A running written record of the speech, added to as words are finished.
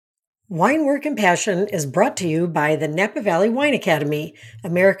Wine Work and Passion is brought to you by the Napa Valley Wine Academy,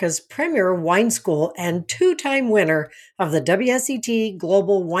 America's premier wine school and two-time winner of the WSET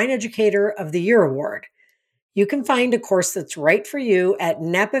Global Wine Educator of the Year Award. You can find a course that's right for you at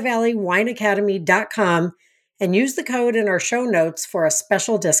napavalleywineacademy.com and use the code in our show notes for a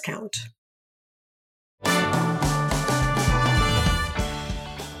special discount.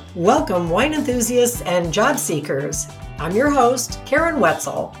 Welcome, wine enthusiasts and job seekers. I'm your host, Karen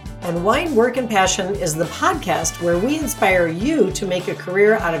Wetzel, and Wine Work and Passion is the podcast where we inspire you to make a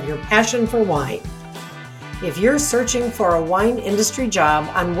career out of your passion for wine. If you're searching for a wine industry job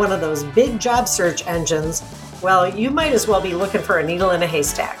on one of those big job search engines, well, you might as well be looking for a needle in a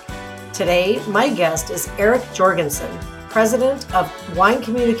haystack. Today, my guest is Eric Jorgensen, president of Wine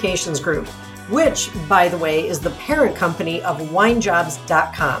Communications Group, which, by the way, is the parent company of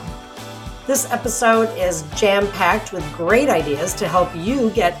winejobs.com. This episode is jam-packed with great ideas to help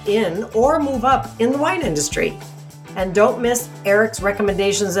you get in or move up in the wine industry. And don't miss Eric's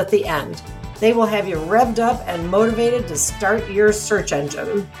recommendations at the end. They will have you revved up and motivated to start your search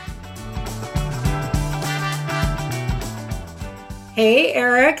engine. Hey,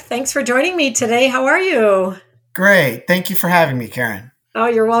 Eric, thanks for joining me today. How are you? Great. Thank you for having me, Karen. Oh,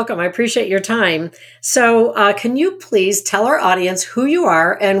 you're welcome. I appreciate your time. So can you please tell our audience who you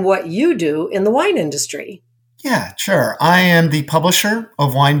are and what you do in the wine industry? Yeah, sure. I am the publisher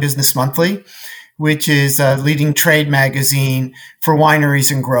of Wine Business Monthly, which is a leading trade magazine for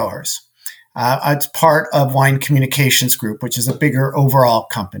wineries and growers. It's part of Wine Communications Group, which is a bigger overall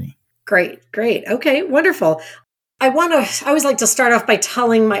company. Great. Okay, wonderful. I always like to start off by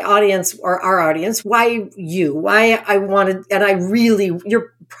telling my audience or our audience why I wanted, and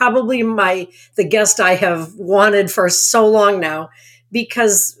you're probably the guest I have wanted for so long now,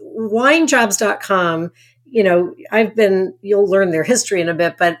 because winejobs.com, you'll learn their history in a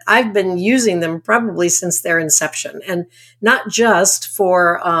bit, but I've been using them probably since their inception, and not just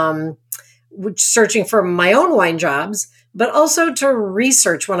for searching for my own wine jobs, but also to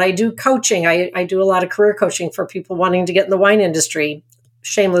research. When I do coaching, I do a lot of career coaching for people wanting to get in the wine industry.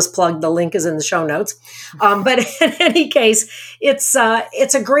 Shameless plug, the link is in the show notes. But in any case, it's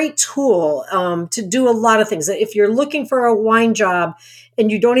a great tool to do a lot of things. If you're looking for a wine job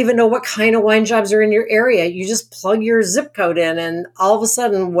and you don't even know what kind of wine jobs are in your area, you just plug your zip code in and all of a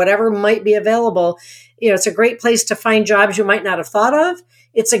sudden, whatever might be available, it's a great place to find jobs you might not have thought of.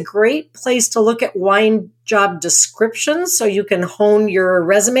 It's a great place to look at wine job descriptions so you can hone your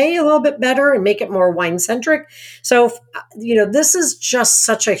resume a little bit better and make it more wine-centric. So, this is just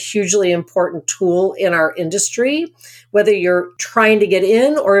such a hugely important tool in our industry, whether you're trying to get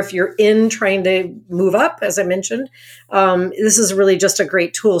in or if you're in trying to move up, as I mentioned. This is really just a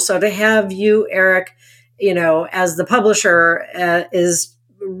great tool. So to have you, Eric, as the publisher is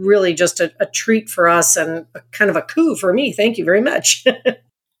really just a treat for us and kind of a coup for me. Thank you very much.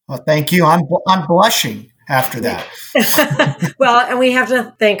 Well, thank you. I'm blushing after that. Well, and we have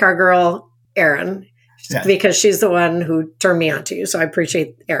to thank our girl, Erin, because she's the one who turned me on to you. So I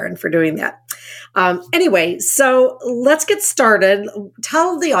appreciate Erin for doing that. Anyway, so let's get started.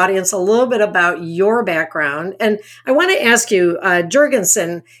 Tell the audience a little bit about your background. And I want to ask you,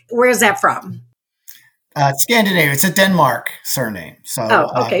 Jorgensen, where is that from? Scandinavia. It's a Denmark surname. So,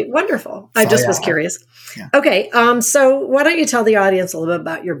 okay. Wonderful. I just was curious. Yeah. Okay. So why don't you tell the audience a little bit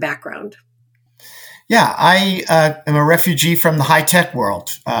about your background? Yeah, I am a refugee from the high-tech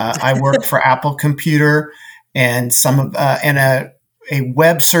world. I worked for Apple Computer and a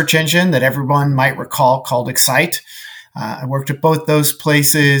web search engine that everyone might recall called Excite. I worked at both those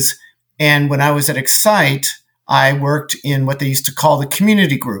places. And when I was at Excite, I worked in what they used to call the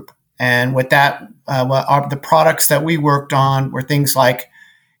community group. And with that, the products that we worked on were things like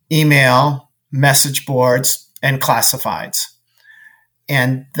email, message boards, and classifieds.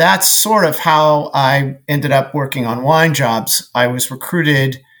 And that's sort of how I ended up working on Wine Jobs. I was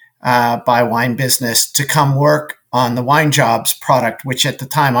recruited by Wine Business to come work on the Wine Jobs product, which at the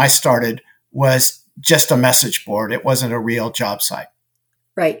time I started was just a message board. It wasn't a real job site.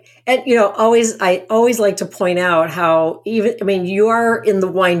 Right. And, I always like to point out how you are in the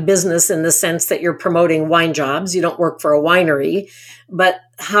wine business in the sense that you're promoting wine jobs. You don't work for a winery, but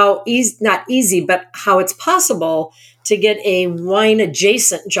how not easy, but how it's possible to get a wine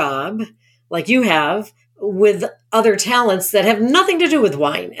adjacent job like you have with other talents that have nothing to do with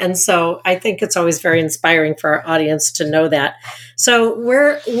wine. And so I think it's always very inspiring for our audience to know that. So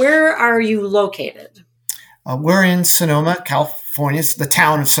where are you located? We're in Sonoma, California. It's the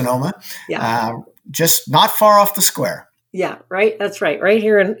town of Sonoma, just not far off the square. Yeah, right. That's right. Right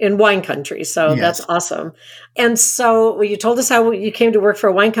here in wine country. So that's Yes. awesome. And so well, you told us how you came to work for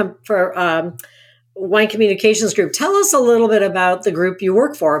a wine communications group. Tell us a little bit about the group you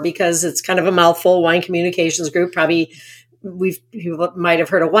work for, because it's kind of a mouthful. Wine communications group. Probably people might have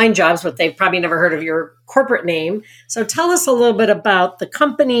heard of Wine Jobs, but they've probably never heard of your corporate name. So tell us a little bit about the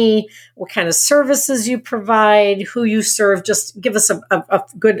company, what kind of services you provide, who you serve. Just give us a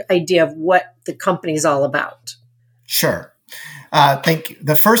good idea of what the company's all about. Sure. I think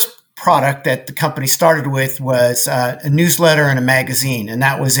the first product that the company started with was a newsletter and a magazine, and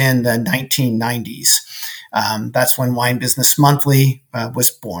that was in the 1990s. That's when Wine Business Monthly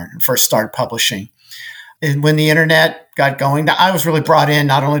was born and first started publishing. And when the internet got going, I was really brought in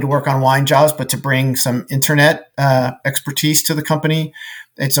not only to work on Wine Jobs, but to bring some internet expertise to the company.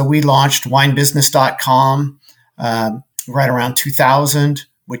 And so we launched winebusiness.com right around 2000,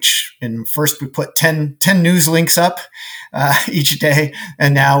 which first we put 10 news links up each day.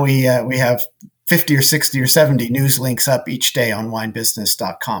 And now we have 50 or 60 or 70 news links up each day on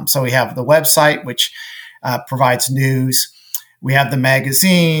winebusiness.com. So we have the website, which provides news. We have the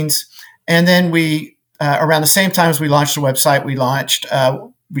magazines. And then around the same time as we launched the website,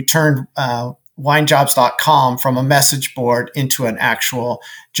 we turned winejobs.com from a message board into an actual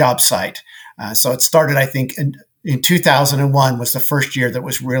job site. So it started, I think, in 2001 was the first year that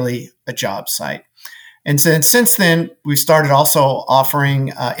was really a job site. And since then, we started also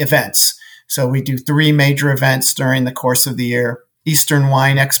offering events. So we do 3 major events during the course of the year. Eastern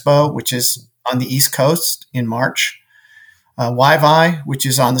Wine Expo, which is on the East Coast in March. YVI, which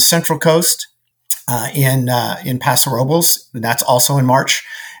is on the Central Coast in Paso Robles, and that's also in March.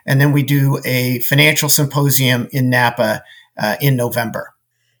 And then we do a financial symposium in Napa in November.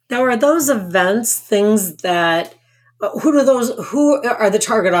 Now, are those events things that who are the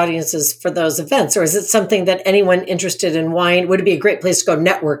target audiences for those events? Or is it something that anyone interested in wine, would it be a great place to go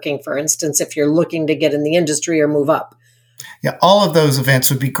networking, for instance, if you're looking to get in the industry or move up? Yeah, all of those events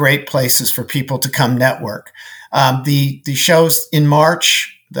would be great places for people to come network. The shows in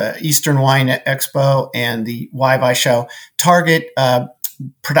March, the Eastern Wine Expo and the YVI show, target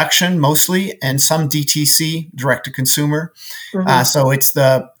production mostly, and some DTC, direct to consumer. Mm-hmm. So it's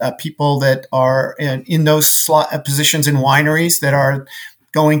the people that are in those positions in wineries that are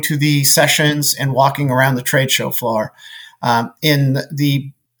going to the sessions and walking around the trade show floor. In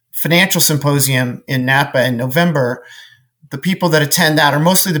the financial symposium in Napa in November, the people that attend that are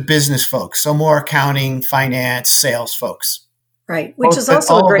mostly the business folks, so more accounting, finance, sales folks. Right, which is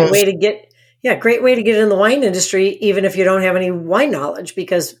also a great way to get in the wine industry, even if you don't have any wine knowledge,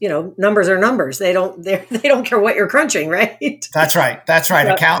 because numbers are numbers. They don't care what you're crunching, right? That's right.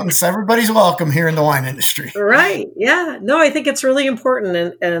 Yep. Accountants, everybody's welcome here in the wine industry. Right. Yeah. No, I think it's really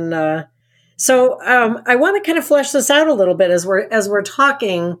important, and so I want to kind of flesh this out a little bit as we're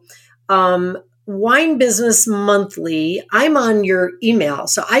talking. Wine Business Monthly, I'm on your email.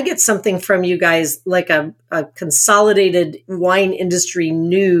 So I get something from you guys like a consolidated wine industry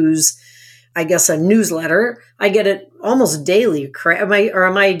news, I guess a newsletter. I get it almost daily.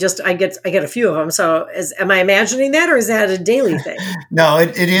 I get a few of them. So am I imagining that, or is that a daily thing? No,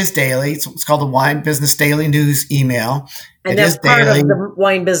 it is daily. It's called the Wine Business Daily News email. And that's part of the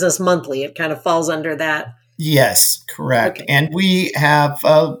Wine Business Monthly. It kind of falls under that. Yes, correct. Okay. And we have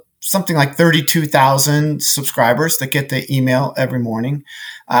something like 32,000 subscribers that get the email every morning.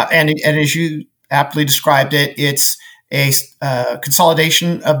 And as you aptly described it, it's a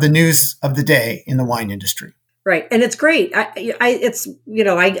consolidation of the news of the day in the wine industry. Right. And it's great.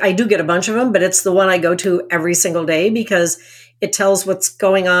 I do get a bunch of them, but it's the one I go to every single day because it tells what's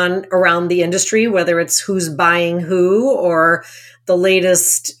going on around the industry, whether it's who's buying who or the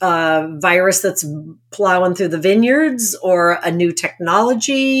latest virus that's plowing through the vineyards, or a new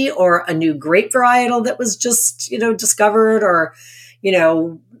technology, or a new grape varietal that was just, discovered, or,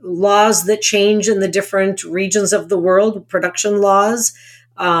 laws that change in the different regions of the world, production laws,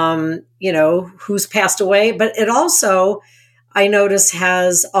 who's passed away. But it also, I notice,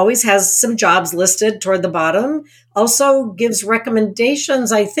 always has some jobs listed toward the bottom, also gives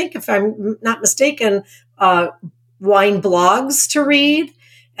recommendations, I think, if I'm not mistaken, wine blogs to read,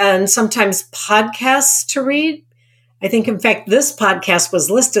 and sometimes podcasts to read. I think, in fact, this podcast was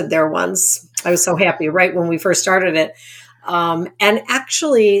listed there once. I was so happy right when we first started it. And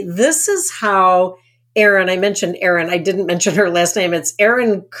actually, this is how Erin, I mentioned Erin, I didn't mention her last name. It's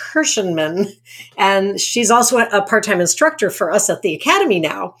Erin Kirschenman. And she's also a part-time instructor for us at the Academy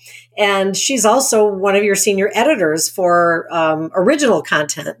now. And she's also one of your senior editors for original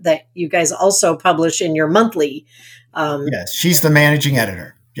content that you guys also publish in your monthly. Yes, she's the managing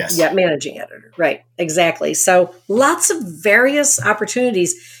editor. Yes. Yeah, managing editor. Right. Exactly. So lots of various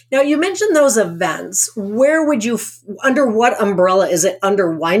opportunities. Now, you mentioned those events. Where would you, under what umbrella? Is it under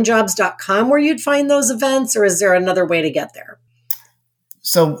winejobs.com where you'd find those events, or is there another way to get there?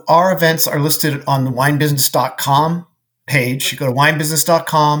 So our events are listed on the winebusiness.com page. You go to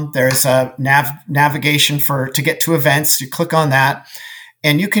winebusiness.com. There's a navigation to get to events. You click on that,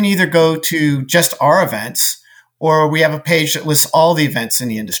 and you can either go to just our events, or we have a page that lists all the events in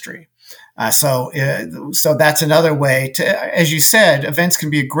the industry. So that's another way to, as you said, events can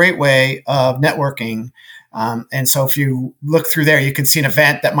be a great way of networking. And so if you look through there, you can see an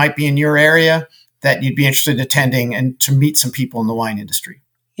event that might be in your area that you'd be interested in attending and to meet some people in the wine industry.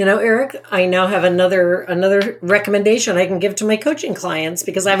 You know, Eric, I now have another recommendation I can give to my coaching clients,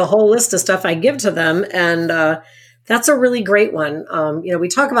 because I have a whole list of stuff I give to them. And that's a really great one. We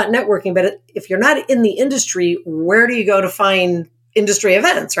talk about networking, but if you're not in the industry, where do you go to find industry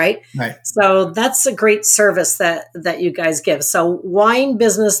events, right? Right. So that's a great service that you guys give. So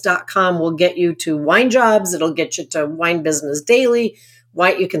winebusiness.com will get you to Wine Jobs. It'll get you to Wine Business Daily.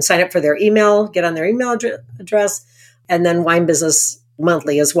 You can sign up for their email, get on their email address, and then Wine Business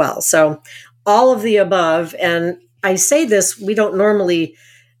Monthly as well. So all of the above. And I say this, we don't normally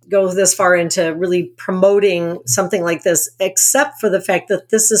go this far into really promoting something like this, except for the fact that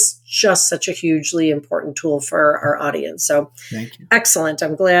this is just such a hugely important tool for our audience. So thank you. Excellent.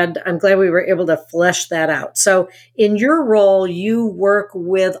 I'm glad we were able to flesh that out. So in your role, you work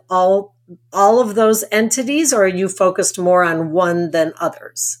with all of those entities, or are you focused more on one than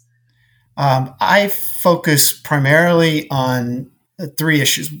others? I focus primarily on three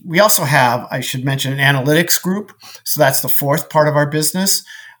issues. We also have, I should mention, an analytics group. So that's the fourth part of our business.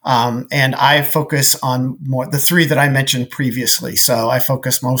 And I focus on more the three that I mentioned previously. So I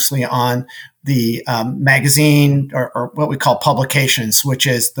focus mostly on the magazine or what we call publications, which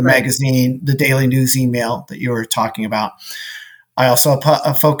is the magazine, the daily news email that you were talking about. I also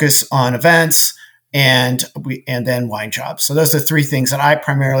focus on events and then Wine Jobs. So those are three things that I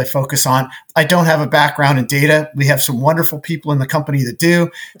primarily focus on. I don't have a background in data. We have some wonderful people in the company that do.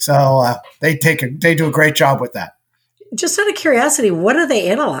 So they do a great job with that. Just out of curiosity, what do they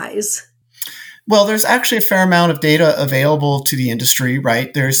analyze? Well, there's actually a fair amount of data available to the industry,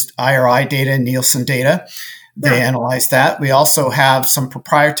 right? There's IRI data and Nielsen data. They analyze that. We also have some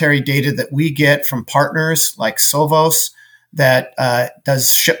proprietary data that we get from partners like Sovos that does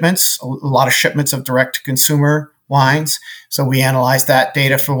shipments, a lot of shipments of direct-to-consumer wines. So we analyze that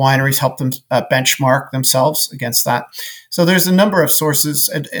data for wineries, help them benchmark themselves against that. So there's a number of sources,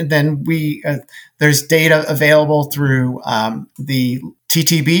 and then there's data available through the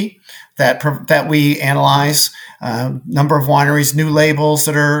TTB that we analyze, number of wineries, new labels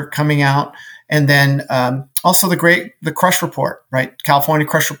that are coming out, and then also the Crush Report, right? California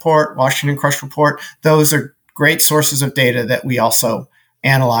Crush Report, Washington Crush Report. Those are great sources of data that we also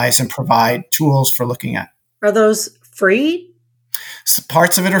analyze and provide tools for looking at. Are those free? So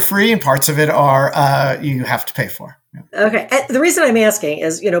parts of it are free, and parts of it are you have to pay for. Yeah. Okay. The reason I'm asking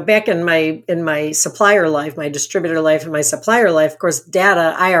is, back in my supplier life, my distributor life, and my supplier life, of course,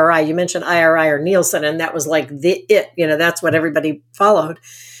 data, IRI. You mentioned IRI or Nielsen, and that was like that's what everybody followed.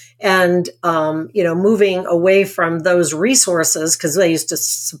 And moving away from those resources, because they used to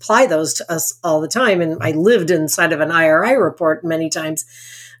supply those to us all the time, and I lived inside of an IRI report many times.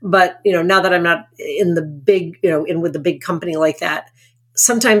 But now that I'm not in the big, with the big company like that,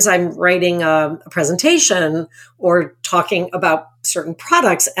 sometimes I'm writing a presentation or talking about certain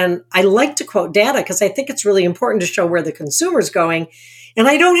products, and I like to quote data because I think it's really important to show where the consumer's going. And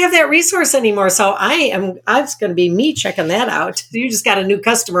I don't have that resource anymore, so it's going to be me checking that out. You just got a new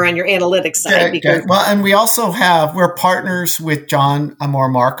customer on your analytics side. Well, and we also we're partners with John Amor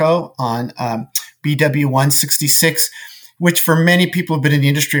Marco on BW 166. Which for many people have been in the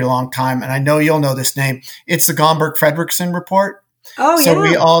industry a long time, and I know you'll know this name. It's the Gomberg Fredrickson report. Oh, yeah. So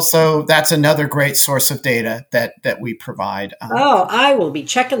we also, that's another great source of data that we provide. I will be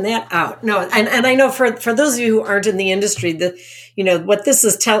checking that out. No, and I know for those of you who aren't in the industry, what this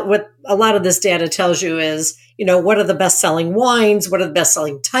is what a lot of this data tells you is, what are the best selling wines? What are the best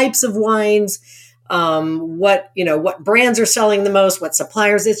selling types of wines? What brands are selling the most, what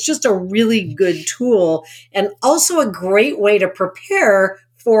suppliers. It's just a really good tool, and also a great way to prepare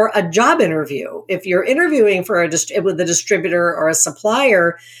for a job interview. If you're interviewing with a distributor or a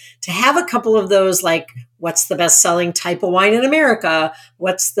supplier, to have a couple of those, like what's the best selling type of wine in America?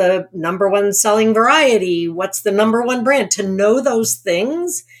 What's the number one selling variety? What's the number one brand? To know those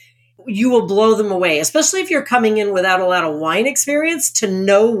things, you will blow them away, especially if you're coming in without a lot of wine experience. To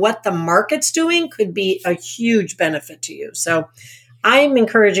know what the market's doing could be a huge benefit to you. So I'm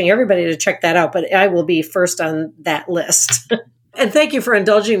encouraging everybody to check that out, but I will be first on that list. And thank you for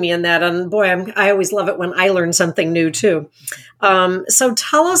indulging me in that. And boy, I always love it when I learn something new too. So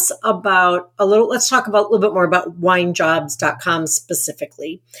tell us about let's talk about a little bit more about winejobs.com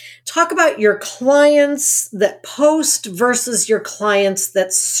specifically. Talk about your clients that post versus your clients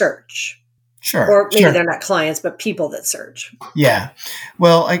that search. Sure. Or maybe they're not clients, but people that search. Yeah.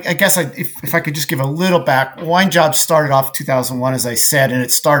 Well, I guess if I could just give a little back, Wine Jobs started off 2001, as I said, and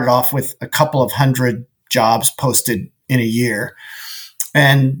it started off with a couple of hundred jobs posted in a year.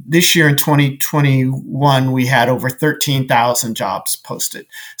 And this year in 2021, we had over 13,000 jobs posted.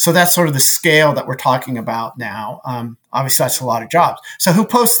 So that's sort of the scale that we're talking about now. Obviously, that's a lot of jobs. So who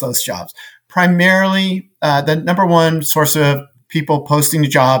posts those jobs? Primarily, the number one source of people posting the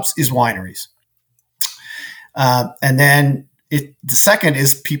jobs is wineries. And then the second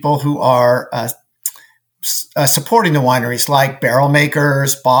is people who are supporting the wineries, like barrel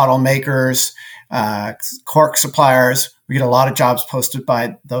makers, bottle makers, cork suppliers. We get a lot of jobs posted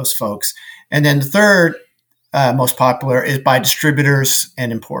by those folks. And then the third most popular is by distributors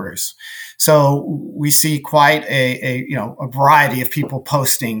and importers. So we see quite a variety of people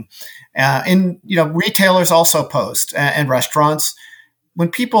posting. Retailers also post, and restaurants. When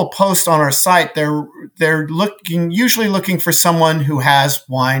people post on our site, they're usually looking for someone who has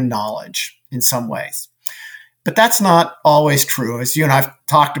wine knowledge in some ways. But that's not always true. As you and I've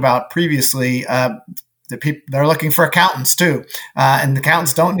talked about previously, they're looking for accountants too. And the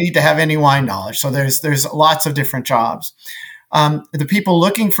accountants don't need to have any wine knowledge. So there's lots of different jobs. The people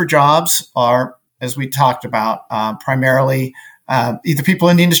looking for jobs are, as we talked about, primarily either people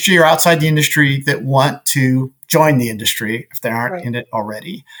in the industry or outside the industry that want to join the industry if they aren't in it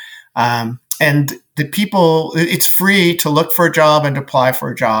already. And the people, it's free to look for a job and apply for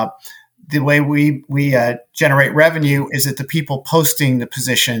a job. The way we generate revenue is that the people posting the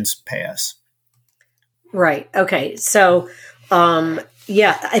positions pay us. Right. Okay. So,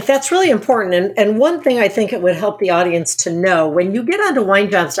 that's really important. And one thing I think it would help the audience to know, when you get onto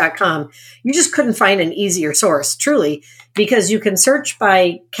winejobs.com, you just couldn't find an easier source, truly, because you can search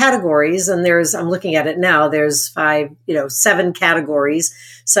by categories, and I'm looking at it now, there's 7 categories.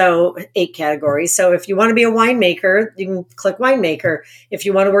 So 8 categories. So if you want to be a winemaker, you can click winemaker. If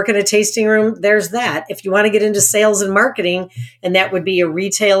you want to work in a tasting room, there's that. If you want to get into sales and marketing, and that would be a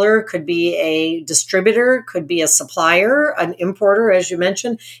retailer, could be a distributor, could be a supplier, an importer, as you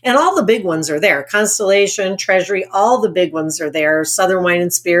mentioned, and all the big ones are there. Constellation, Treasury, all the big ones are there. Southern Wine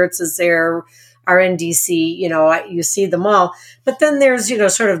and Spirits is there. RNDC, you see them all. But then there's,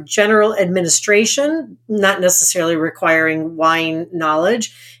 sort of general administration, not necessarily requiring wine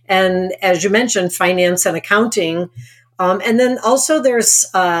knowledge. And as you mentioned, finance and accounting. And then also there's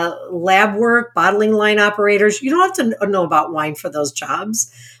lab work, bottling line operators. You don't have to know about wine for those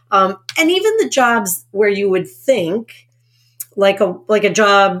jobs. And even the jobs where you would think, like a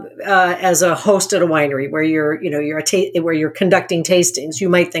job as a host at a winery, where where you're conducting tastings, you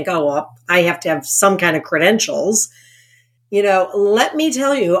might think, oh, well, I have to have some kind of credentials. Let me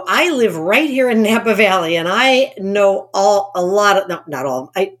tell you, I live right here in Napa Valley, and I know I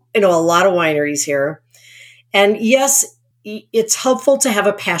know a lot of wineries here. And yes, it's helpful to have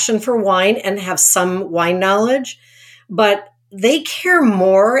a passion for wine and have some wine knowledge, but they care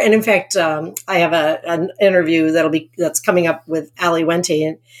more. And in fact, I have an interview that's coming up with Ali Wente,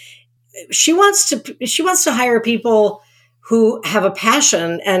 and she wants to hire people who have a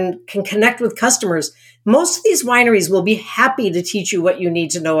passion and can connect with customers. Most of these wineries will be happy to teach you what you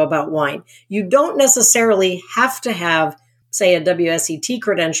need to know about wine. You don't necessarily have to have, say, a WSET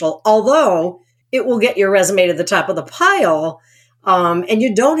credential, although it will get your resume to the top of the pile. And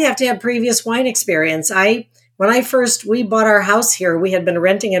you don't have to have previous wine experience. When we bought our house here, we had been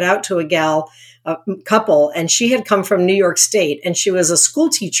renting it out to a couple, and she had come from New York State, and she was a school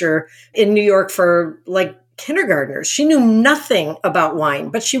teacher in New York for like kindergartners. She knew nothing about wine,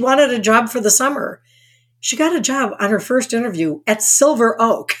 but she wanted a job for the summer. She got a job on her first interview at Silver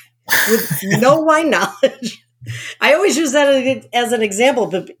Oak with no wine knowledge. I always use that as an example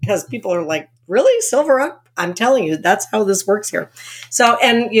because people are like, really? Silver Oak? I'm telling you, that's how this works here. So,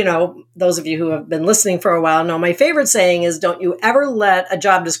 and those of you who have been listening for a while know my favorite saying is, don't you ever let a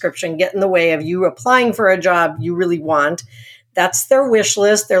job description get in the way of you applying for a job you really want. That's their wish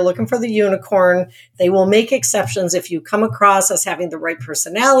list. They're looking for the unicorn. They will make exceptions if you come across as having the right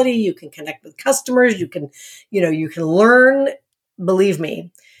personality. You can connect with customers. You can learn, believe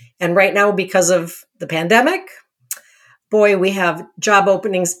me. And right now, because of the pandemic, boy, we have job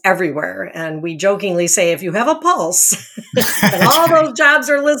openings everywhere. And we jokingly say, if you have a pulse, and all those jobs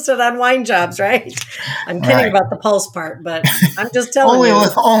are listed on Wine Jobs, right? I'm kidding about the pulse part, but I'm just telling you.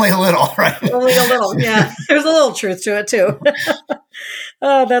 Only a little, right? Only a little, yeah. There's a little truth to it, too.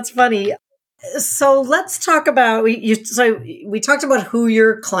 Oh, that's funny. So let's talk about, we talked about who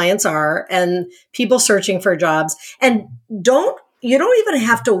your clients are and people searching for jobs. And you don't even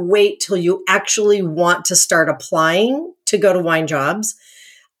have to wait till you actually want to start applying to go to Wine Jobs.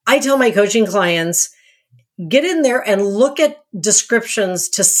 I tell my coaching clients, get in there and look at descriptions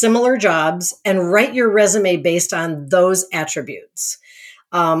to similar jobs and write your resume based on those attributes.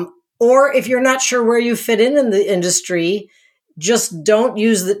 Or if you're not sure where you fit in the industry, just don't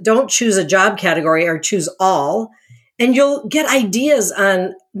choose a job category or choose all, and you'll get ideas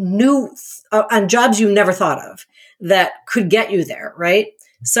on on jobs you never thought of that could get you there, right?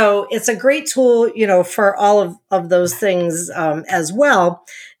 So it's a great tool, for all of those things as well.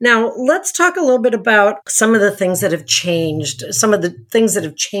 Now, let's talk a little bit about some of the things that have changed,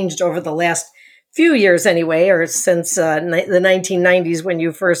 over the last few years anyway, or since the 1990s when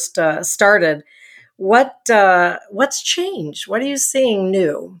you first started. What's changed? What are you seeing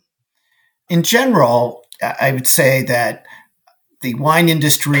new? In general, I would say that the wine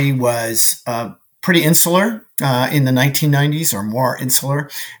industry was pretty insular in the 1990s, or more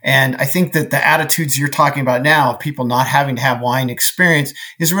insular. And I think that the attitudes you're talking about now, people not having to have wine experience,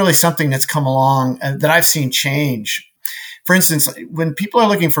 is really something that's come along that I've seen change. For instance, when people are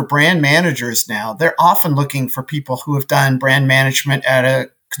looking for brand managers now, they're often looking for people who have done brand management at a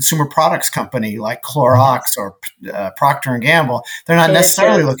consumer products company like Clorox or Procter & Gamble. They're not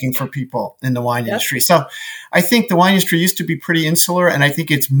necessarily looking for people in the wine industry. So I think the wine industry used to be pretty insular, and I think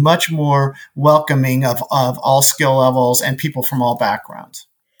it's much more welcoming of all skill levels and people from all backgrounds.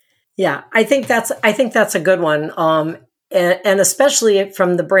 Yeah, I think that's a good one. And especially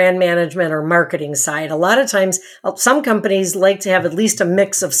from the brand management or marketing side. A lot of times, some companies like to have at least a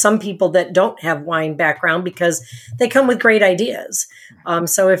mix of some people that don't have wine background because they come with great ideas.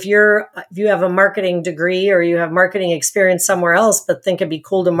 So if you have a marketing degree or you have marketing experience somewhere else, but think it'd be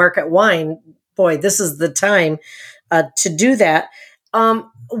cool to market wine, boy, this is the time to do that.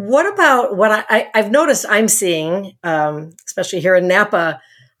 What about what I've noticed I'm seeing, especially here in Napa,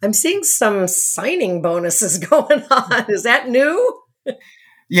 I'm seeing some signing bonuses going on. Is that new?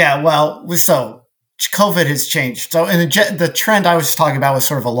 Yeah, well, so COVID has changed. So and the trend I was talking about was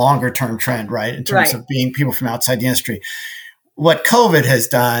sort of a longer term trend, right? In terms of being people from outside the industry. What COVID has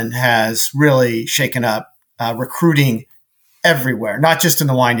done has really shaken up recruiting everywhere, not just in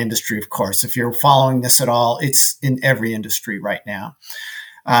the wine industry, of course. If you're following this at all, it's in every industry right now.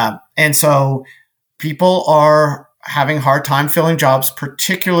 And so people are having a hard time filling jobs,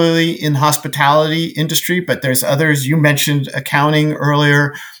 particularly in the hospitality industry, but there's others. You mentioned accounting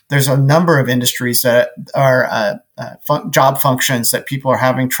earlier. There's a number of industries that are job functions that people are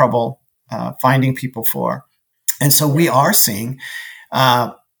having trouble finding people for. And so we are seeing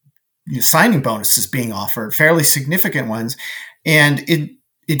signing bonuses being offered, fairly significant ones. And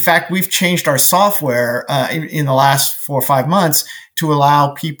in fact, we've changed our software in the last 4 or 5 months to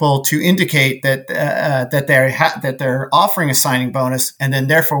allow people to indicate that that they're offering a signing bonus, and then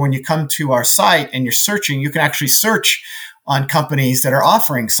therefore, when you come to our site and you're searching, you can actually search on companies that are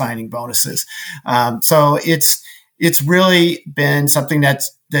offering signing bonuses. So it's really been something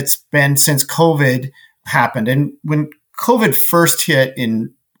that's been since COVID happened, and when COVID first hit the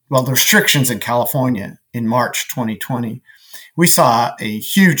restrictions in California in March 2020. We saw a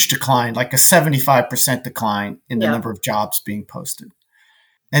huge decline, like a 75% decline in the number of jobs being posted.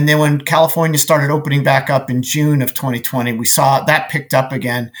 And then when California started opening back up in June of 2020, we saw that picked up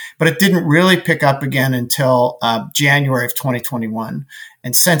again, but it didn't really pick up again until January of 2021.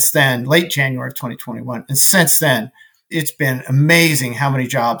 And since then, late January of 2021, and since then, it's been amazing how many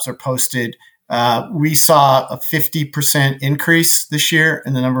jobs are posted. We saw a 50% increase this year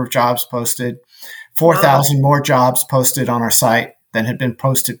in the number of jobs posted. 4,000 more jobs posted on our site than had been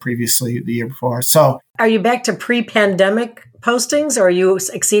posted previously the year before. So, are you back to pre-pandemic postings, or you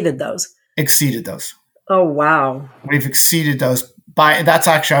exceeded those? Exceeded those. Oh, wow. We've exceeded those that's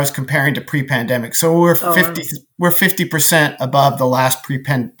actually, I was comparing to pre-pandemic. So we're 50% above the last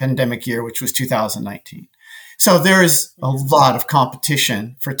pre-pandemic year, which was 2019. So there is a lot of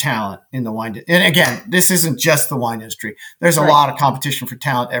competition for talent in the wine. And again, this isn't just the wine industry. There's a lot of competition for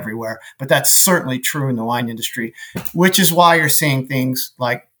talent everywhere, but that's certainly true in the wine industry, which is why you're seeing things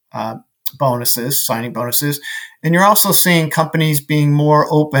like bonuses, signing bonuses. And you're also seeing companies being more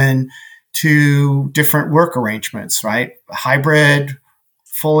open to different work arrangements, right? Hybrid,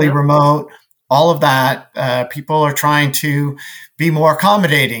 fully remote, all of that. People are trying to be more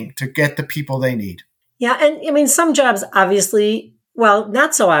accommodating to get the people they need. Yeah. And I mean, some jobs, obviously, well,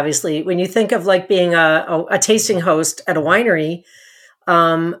 not so obviously, when you think of like being a tasting host at a winery,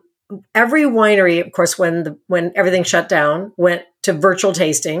 every winery, of course, when everything shut down, went to virtual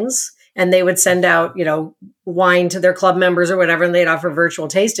tastings, and they would send out, wine to their club members or whatever, and they'd offer virtual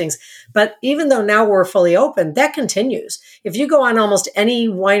tastings. But even though now we're fully open, that continues. If you go on almost any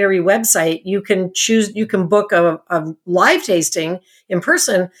winery website, you can book a live tasting in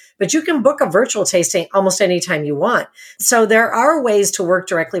person, but you can book a virtual tasting almost anytime you want. So there are ways to work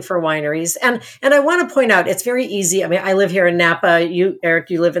directly for wineries. And I want to point out, it's very easy. I mean, I live here in Napa. You, Eric,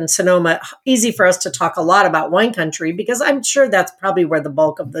 you live in Sonoma. Easy for us to talk a lot about wine country, because I'm sure that's probably where the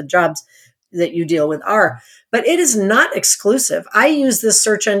bulk of the jobs that you deal with are. But it is not exclusive. I use this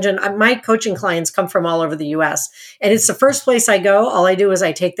search engine. My coaching clients come from all over the US, and it's the first place I go. All I do is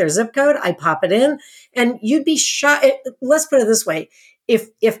I take their zip code, I pop it in, and you'd be shocked. Let's put it this way.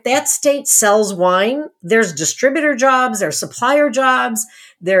 If that state sells wine, there's distributor jobs, there's supplier jobs,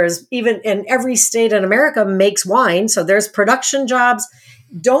 there's even in every state in America makes wine. So there's production jobs.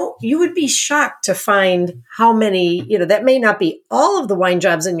 You would be shocked to find how many, that may not be all of the wine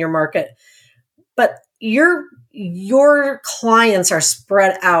jobs in your market, but your clients are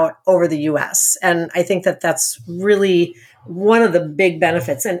spread out over the US. And I think that that's really one of the big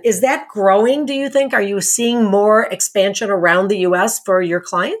benefits. And is that growing, do you think? Are you seeing more expansion around the US for your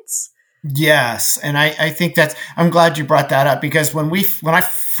clients? Yes. And I think I'm glad you brought that up, because when I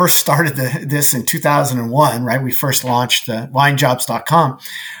first started this in 2001, right, we first launched the winejobs.com,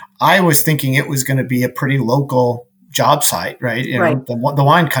 I was thinking it was going to be a pretty local job site, right? Right. The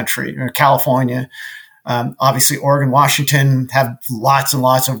wine country, California, obviously Oregon, Washington have lots and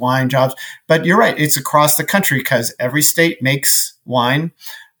lots of wine jobs, but you're right. It's across the country because every state makes wine.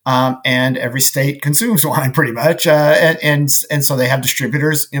 And every state consumes wine pretty much. And so they have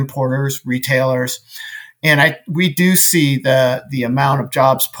distributors, importers, retailers. And we do see the amount of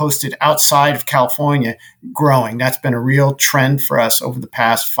jobs posted outside of California growing. That's been a real trend for us over the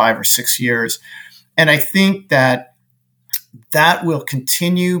past 5 or 6 years. And I think that will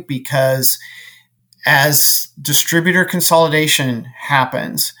continue, because as distributor consolidation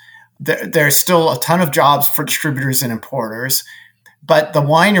happens, there's still a ton of jobs for distributors and importers. But the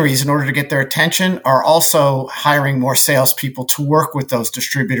wineries, in order to get their attention, are also hiring more salespeople to work with those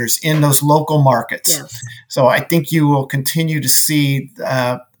distributors in those local markets. Yes. So I think you will continue to see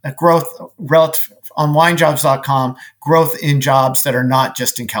a growth relative on winejobs.com, growth in jobs that are not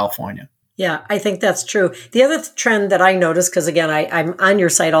just in California. Yeah, I think that's true. The other trend that I noticed, because again, I'm on your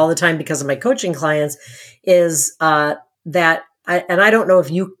site all the time because of my coaching clients, is that, and I don't know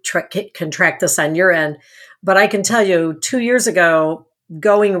if you can track this on your end, but I can tell you 2 years ago,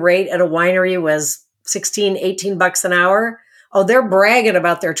 going rate at a winery was $16-18 an hour. Oh, they're bragging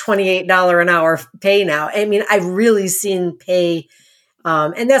about their $28 an hour pay now. I mean, I've really seen pay,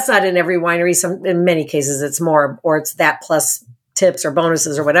 and that's not in every winery. In many cases, it's more, or it's that plus tips or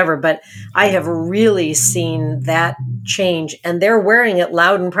bonuses or whatever. But I have really seen that change, and they're wearing it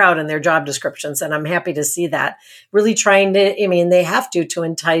loud and proud in their job descriptions. And I'm happy to see that. Really trying to, they have to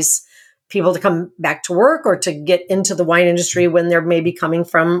entice people to come back to work or to get into the wine industry when they're maybe coming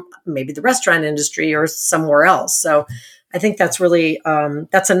from maybe the restaurant industry or somewhere else. So I think that's really,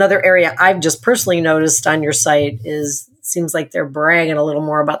 that's another area I've just personally noticed on your site seems like they're bragging a little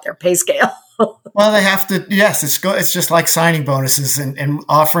more about their pay scale. Well, they have to, yes, it's just like signing bonuses and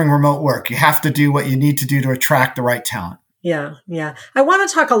offering remote work. You have to do what you need to do to attract the right talent. Yeah. Yeah. I want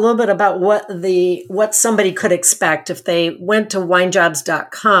to talk a little bit about what somebody could expect if they went to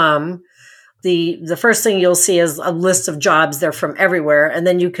winejobs.com. The first thing you'll see is a list of jobs. They're from everywhere. And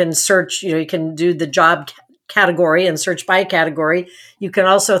then you can search, you can do the job category and search by category. You can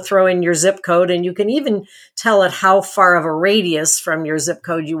also throw in your zip code, and you can even tell it how far of a radius from your zip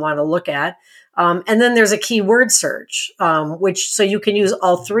code you want to look at. And then there's a keyword search, so you can use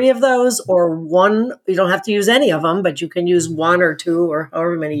all three of those or one. You don't have to use any of them, but you can use one or two or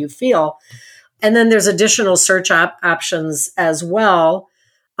however many you feel. And then there's additional search options as well.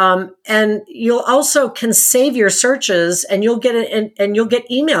 And you'll also can save your searches, and you'll get it, and you'll get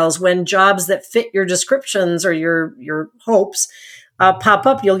emails when jobs that fit your descriptions or your hopes pop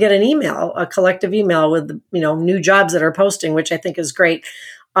up. You'll get an email, a collective email with new jobs that are posting, which I think is great.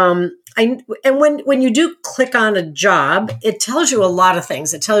 And when you do click on a job, it tells you a lot of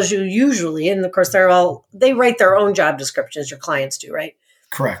things. It tells you usually, and of course they write their own job descriptions. Your clients do, right?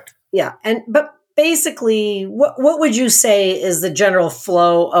 Correct. Yeah, but basically, what would you say is the general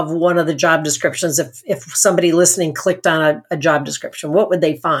flow of one of the job descriptions? If somebody listening clicked on a job description, what would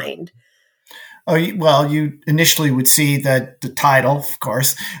they find? Oh, well, you initially would see the title, of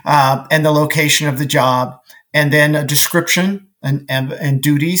course, and the location of the job, and then a description and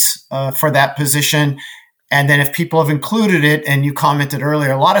duties for that position. And then if people have included it, and you commented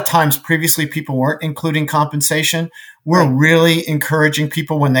earlier, a lot of times previously people weren't including compensation. We're really encouraging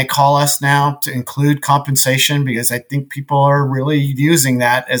people when they call us now to include compensation, because I think people are really using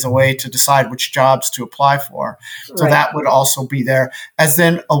that as a way to decide which jobs to apply for. So that would also be there as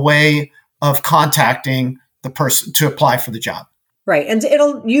then a way of contacting the person to apply for the job. Right. And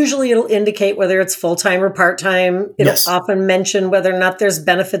it'll indicate whether it's full-time or part-time. It'll often mention whether or not there's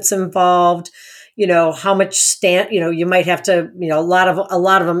benefits involved. How much you might have to, a lot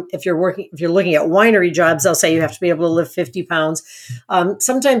of them, if you're looking at winery jobs, they'll say you have to be able to lift 50 pounds.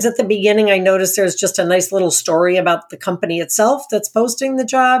 Sometimes at the beginning, I notice there's just a nice little story about the company itself that's posting the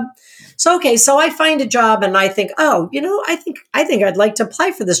job. So I find a job and I think, I think I'd like to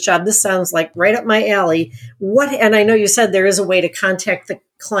apply for this job. This sounds like right up my alley. And I know you said there is a way to contact the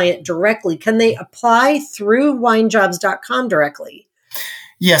client directly. Can they apply through winejobs.com directly?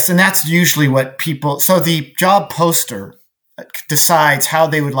 Yes, and that's usually what so the job poster decides how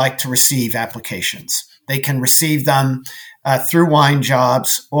they would like to receive applications. They can receive them through Wine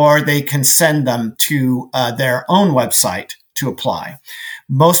Jobs, or they can send them to their own website to apply.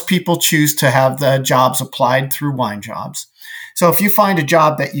 Most people choose to have the jobs applied through Wine Jobs. So if you find a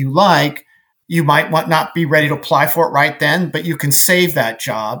job that you like, you might not be ready to apply for it right then, but you can save that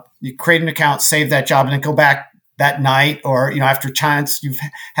job. You create an account, save that job, and then go back that night, or after you've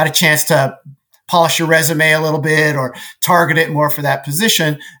had a chance to polish your resume a little bit or target it more for that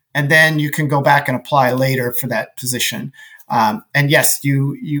position, and then you can go back and apply later for that position. And yes,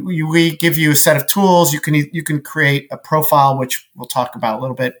 we give you a set of tools. You can create a profile, which we'll talk about a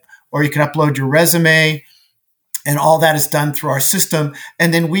little bit, or you can upload your resume, and all that is done through our system.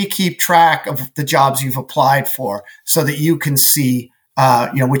 And then we keep track of the jobs you've applied for, so that you can see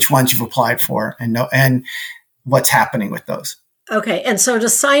which ones you've applied for and what's happening with those. Okay. And so to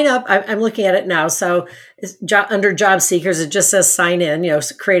sign up, I'm looking at it now. So under job seekers, it just says sign in,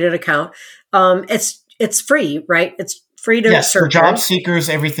 create an account. It's free, right? It's free to search. Yes, for job seekers,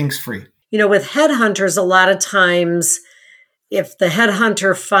 everything's free. With headhunters, a lot of times, if the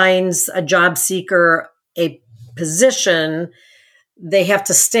headhunter finds a job seeker a position, they have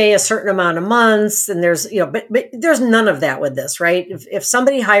to stay a certain amount of months, and there's, but there's none of that with this, right? If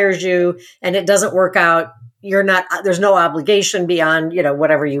somebody hires you and it doesn't work out, there's no obligation beyond,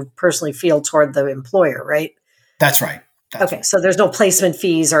 whatever you personally feel toward the employer, right? That's right. Okay. So there's no placement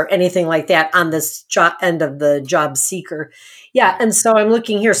fees or anything like that on this end of the job seeker. Yeah. And so I'm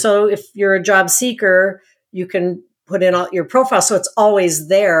looking here. So if you're a job seeker, you can put in all your profile. So it's always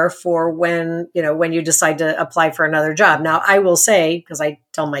there for when you decide to apply for another job. Now, I will say, because I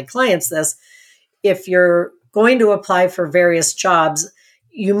tell my clients this, if you're going to apply for various jobs,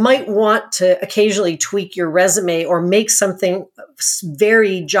 you might want to occasionally tweak your resume or make something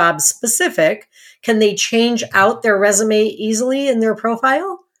very job specific. Can they change out their resume easily in their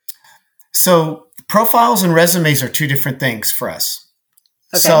profile? So profiles and resumes are two different things for us.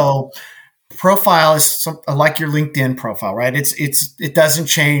 Okay. So profile is like your LinkedIn profile, right? It doesn't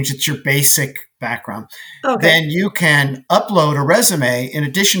change. It's your basic background. Okay. Then you can upload a resume in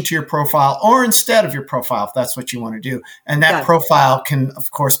addition to your profile or instead of your profile, if that's what you want to do. And that profile can, of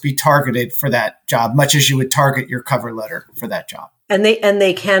course, be targeted for that job, much as you would target your cover letter for that job. And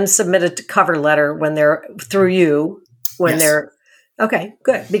they can submit a cover letter when they're through you, when they're okay,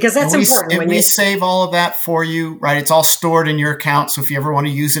 good, because that's important. We save all of that for you, right? It's all stored in your account. So if you ever want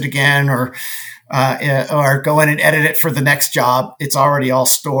to use it again or go in and edit it for the next job, it's already all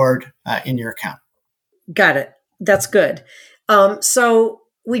stored in your account. Got it. That's good. So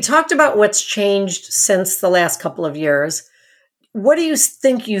we talked about what's changed since the last couple of years. What do you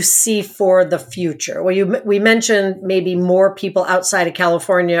think you see for the future? Well, we mentioned maybe more people outside of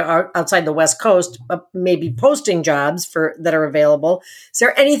California or outside the West Coast, maybe posting jobs that are available. Is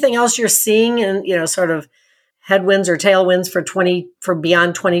there anything else you're seeing in, sort of headwinds or tailwinds for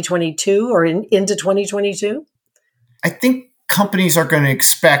beyond 2022 or into 2022? I think companies are going to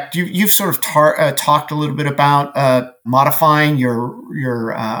expect you've sort of talked a little bit about modifying your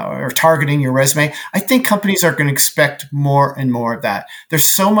or targeting your resume. I think companies are going to expect more and more of that. There's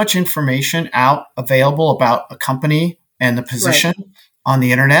so much information available about a company and the position on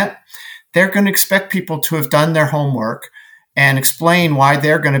the internet. They're going to expect people to have done their homework and explain why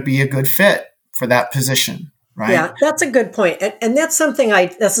they're going to be a good fit for that position. Right? Yeah, that's a good point. And that's something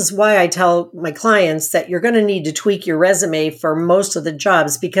this is why I tell my clients that you're going to need to tweak your resume for most of the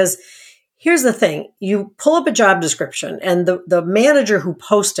jobs, because Here's the thing. You pull up a job description and the manager who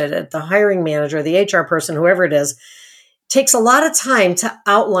posted it, the hiring manager, the HR person, whoever it is, takes a lot of time to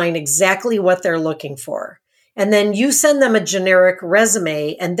outline exactly what they're looking for. And then you send them a generic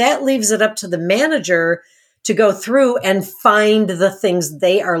resume, and that leaves it up to the manager to go through and find the things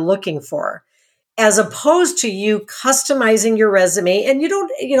they are looking for, as opposed to you customizing your resume. And you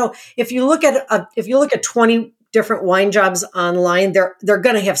don't, if you look at 20 different wine jobs online, they're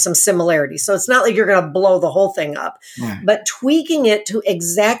going to have some similarities. So it's not like you're going to blow the whole thing up, Right. but tweaking it to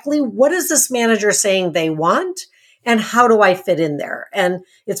exactly what is this manager saying they want and how do I fit in there? And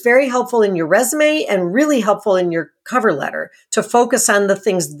it's very helpful in your resume and really helpful in your cover letter to focus on the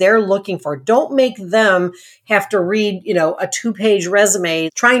things they're looking for. Don't make them have to read, a 2-page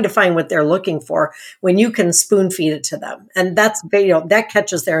resume trying to find what they're looking for when you can spoon feed it to them. And that's, that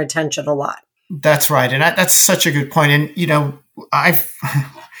catches their attention a lot. That's right. And that's such a good point. And,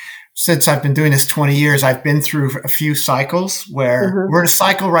 since I've been doing this 20 years, I've been through a few cycles where we're in a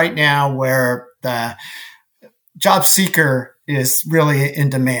cycle right now where the job seeker is really in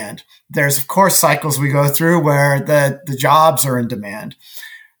demand. There's, of course, cycles we go through where the jobs are in demand.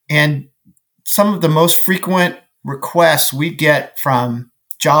 And some of the most frequent requests we get from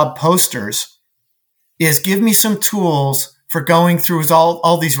job posters is give me some tools for going through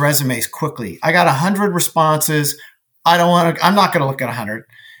all these resumes quickly. I got 100 responses. I'm not going to look at 100.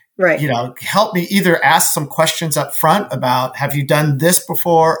 Right. Help me either ask some questions up front about, have you done this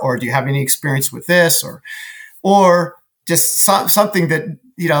before? Or do you have any experience with this? Or just something that,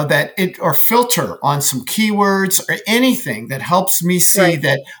 or filter on some keywords or anything that helps me see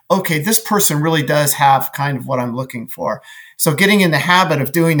that, okay, this person really does have kind of what I'm looking for. So getting in the habit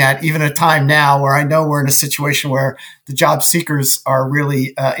of doing that, even at a time now where I know we're in a situation where the job seekers are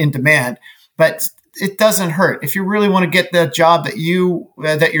really in demand, but it doesn't hurt. If you really want to get the job that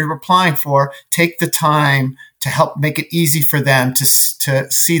you're applying for, take the time to help make it easy for them to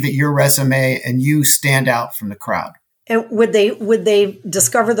see that your resume and you stand out from the crowd. And would they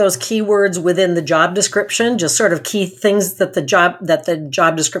discover those keywords within the job description, just sort of key things that the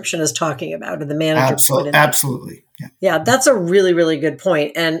job description is talking about, or the manager? Absolutely. Yeah, that's a really, really good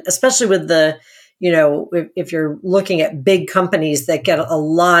point. And especially with the, if you're looking at big companies that get a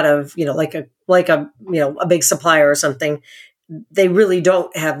lot of, like a big supplier or something, they really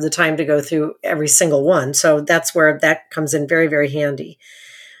don't have the time to go through every single one. So that's where that comes in very, very handy.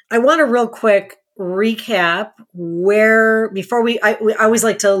 I want to real quick recap I always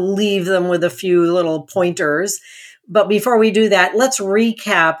like to leave them with a few little pointers. But before we do that, let's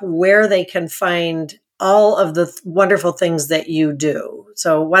recap where they can find all of the wonderful things that you do.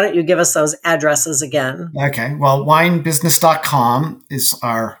 So why don't you give us those addresses again? Okay. Well, winebusiness.com is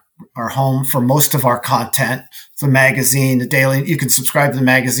our home for most of our content. The magazine, the daily, you can subscribe to the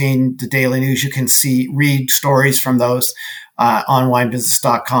magazine, the daily news. You can read stories from those on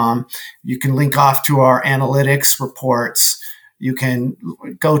winebusiness.com. You can link off to our analytics reports. You can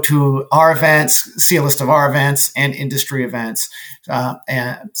go to our events, see a list of our events and industry events.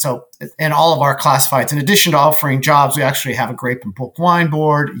 And all of our classifieds. In addition to offering jobs, we actually have a grape and bulk wine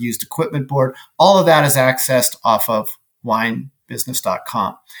board, used equipment board. All of that is accessed off of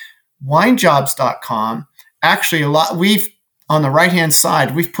winebusiness.com. Winejobs.com, actually on the right-hand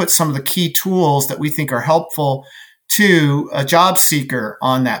side, we've put some of the key tools that we think are helpful to a job seeker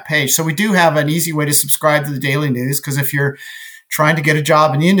on that page. So we do have an easy way to subscribe to the daily news, because if you're trying to get a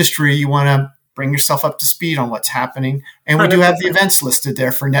job in the industry, you want to bring yourself up to speed on what's happening. And we 100%. Do have the events listed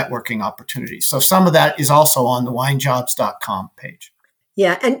there for networking opportunities. So some of that is also on the winejobs.com page.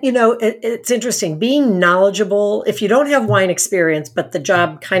 Yeah. And, it's interesting being knowledgeable. If you don't have wine experience, but the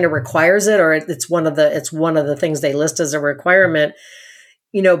job kind of requires it, or it's one of the things they list as a requirement,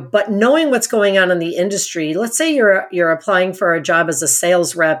 but knowing what's going on in the industry. Let's say you're applying for a job as a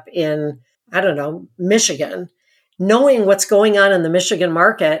sales rep in, Michigan. Knowing what's going on in the Michigan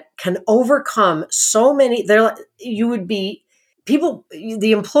market can overcome so many. The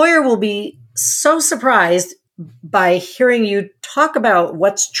employer will be so surprised by hearing you talk about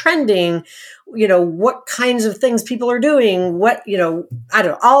what's trending, what kinds of things people are doing,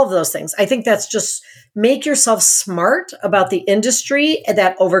 all of those things. I think that's just make yourself smart about the industry, and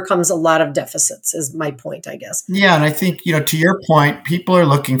that overcomes a lot of deficits is my point, I guess. Yeah. And I think, to your point, people are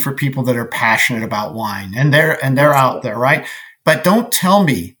looking for people that are passionate about wine, and they're out there, right? But don't tell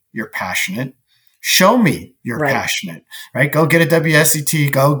me you're passionate. Show me you're passionate, right? Go get a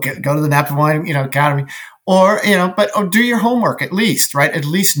WSET, go to the Napa Wine, Academy. Or, do your homework at least, right? At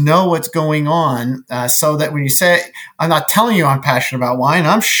least know what's going on so that when you say, I'm not telling you I'm passionate about wine,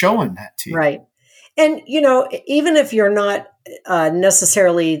 I'm showing that to you. Right. And, even if you're not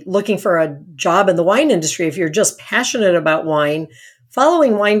necessarily looking for a job in the wine industry, if you're just passionate about wine,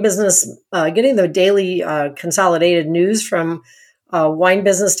 following Wine Business, getting the daily consolidated news from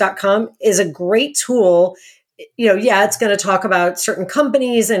winebusiness.com is a great tool. Yeah, it's going to talk about certain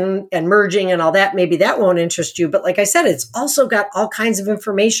companies and merging and all that. Maybe that won't interest you. But like I said, it's also got all kinds of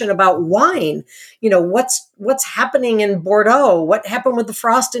information about wine. What's happening in Bordeaux? What happened with the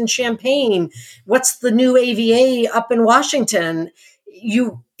frost in Champagne? What's the new AVA up in Washington?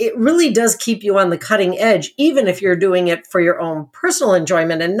 It really does keep you on the cutting edge, even if you're doing it for your own personal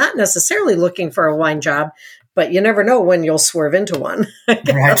enjoyment and not necessarily looking for a wine job. But you never know when you'll swerve into one.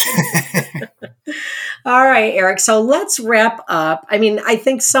 Right. All right, Eric. So let's wrap up. I mean, I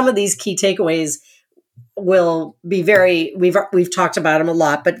think some of these key takeaways will be we've talked about them a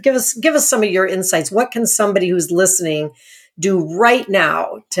lot, but give us some of your insights. What can somebody who's listening do right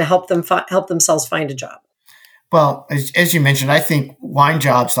now to help themselves find a job? Well, as you mentioned, I think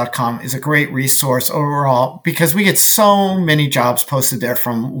winejobs.com is a great resource overall because we get so many jobs posted there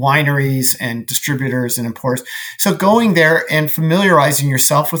from wineries and distributors and importers. So going there and familiarizing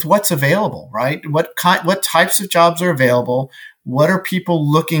yourself with what's available, right? What types of jobs are available? What are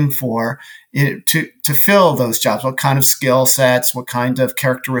people looking for to fill those jobs? What kind of skill sets? What kind of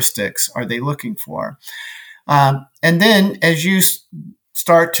characteristics are they looking for? And then as you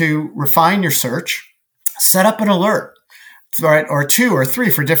start to refine your search, set up an alert, right, or two or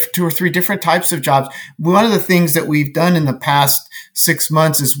three for two or three different types of jobs. One of the things that we've done in the past 6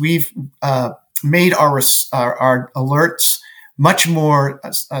 months is we've made our alerts much more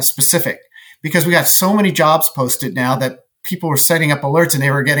specific because we got so many jobs posted now that people were setting up alerts and they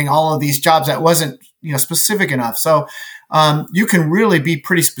were getting all of these jobs that wasn't specific enough. So you can really be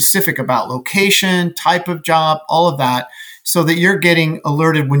pretty specific about location, type of job, all of that, so that you're getting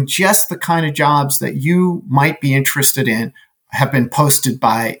alerted when just the kind of jobs that you might be interested in have been posted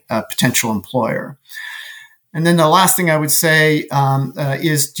by a potential employer. And then the last thing I would say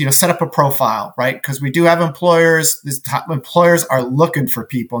is, set up a profile, right? Because we do have employers. Employers are looking for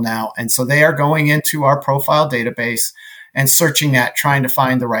people now. And so they are going into our profile database and searching that, trying to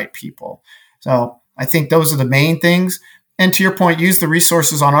find the right people. So I think those are the main things. And to your point, use the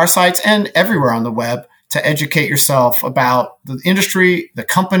resources on our sites and everywhere on the web to educate yourself about the industry, the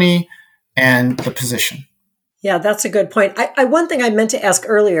company, and the position. Yeah, that's a good point. One thing I meant to ask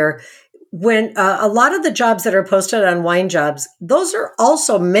earlier, when a lot of the jobs that are posted on Wine Jobs, those are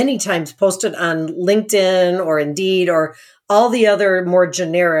also many times posted on LinkedIn or Indeed or all the other more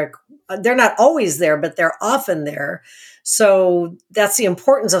generic. They're not always there, but they're often there. So that's the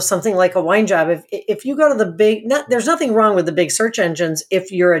importance of something like a wine job. If you go to the there's nothing wrong with the big search engines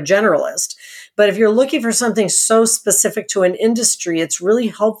if you're a generalist. But if you're looking for something so specific to an industry, it's really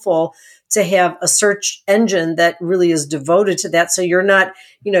helpful to have a search engine that really is devoted to that. So you're not,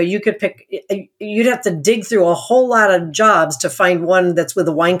 you'd have to dig through a whole lot of jobs to find one that's with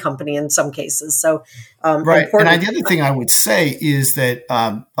a wine company in some cases. So, right. And the other thing I would say is that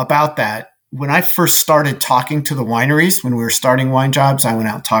about that, when I first started talking to the wineries, when we were starting Wine Jobs, I went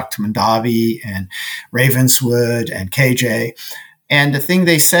out and talked to Mondavi and Ravenswood and KJ. And the thing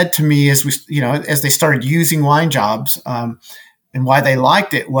they said to me as they started using Wine Jobs, and why they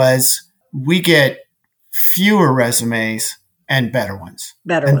liked it was we get fewer resumes and better ones.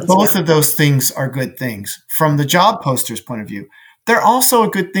 Both of those things are good things from the job poster's point of view. They're also a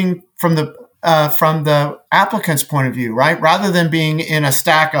good thing from the applicant's point of view, right? Rather than being in a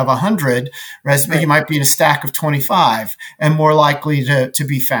stack of 100 resumes, right, you might be in a stack of 25 and more likely to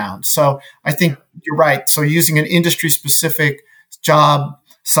be found. So I think you're right. So using an industry-specific job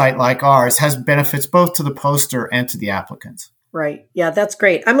site like ours has benefits both to the poster and to the applicants. Right. Yeah, that's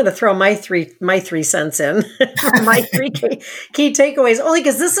great. I'm going to throw my three cents in for my three key takeaways, only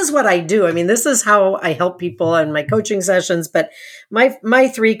because this is what I do. I mean, this is how I help people in my coaching sessions. But my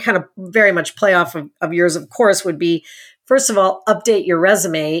three kind of very much play off of yours, of course, would be, first of all, update your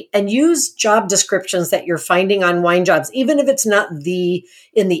resume and use job descriptions that you're finding on Wine Jobs. Even if it's not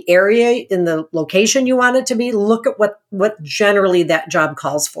in the area, in the location you want it to be, look at what generally that job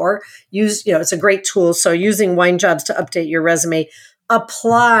calls for. It's a great tool. So using Wine Jobs to update your resume.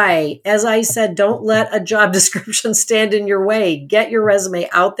 Apply. As I said, don't let a job description stand in your way. Get your resume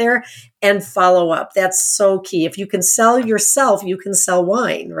out there and follow up. That's so key. If you can sell yourself, you can sell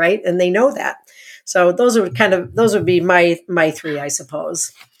wine, right? And they know that. So those would be my three, I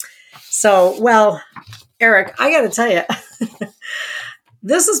suppose. So, well, Eric, I got to tell you,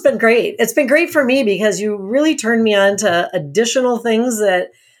 this has been great. It's been great for me because you really turned me on to additional things that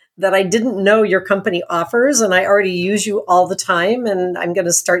I didn't know your company offers. And I already use you all the time. And I'm going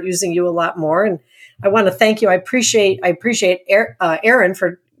to start using you a lot more. And I want to thank you. I appreciate Aaron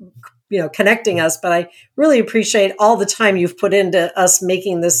for connecting us, but I really appreciate all the time you've put into us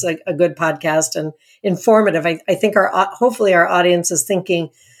making this a good podcast and informative. I think hopefully our audience is thinking,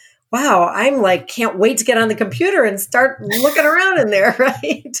 wow, I'm like, can't wait to get on the computer and start looking around in there,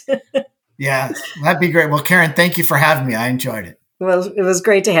 right? Yeah, that'd be great. Well, Karen, thank you for having me. I enjoyed it. Well, it was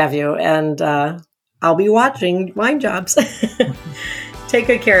great to have you, and I'll be watching Wine Jobs. Take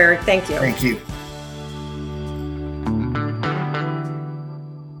good care, Eric. Thank you. Thank you.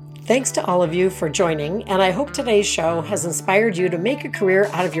 Thanks to all of you for joining, and I hope today's show has inspired you to make a career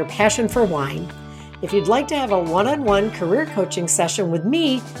out of your passion for wine. If you'd like to have a one-on-one career coaching session with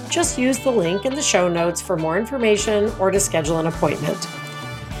me, just use the link in the show notes for more information or to schedule an appointment.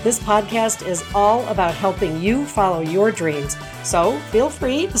 This podcast is all about helping you follow your dreams, so feel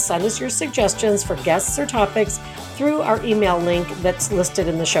free to send us your suggestions for guests or topics through our email link that's listed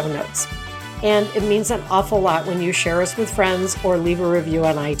in the show notes. And it means an awful lot when you share us with friends or leave a review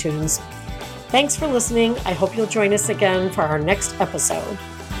on iTunes. Thanks for listening. I hope you'll join us again for our next episode.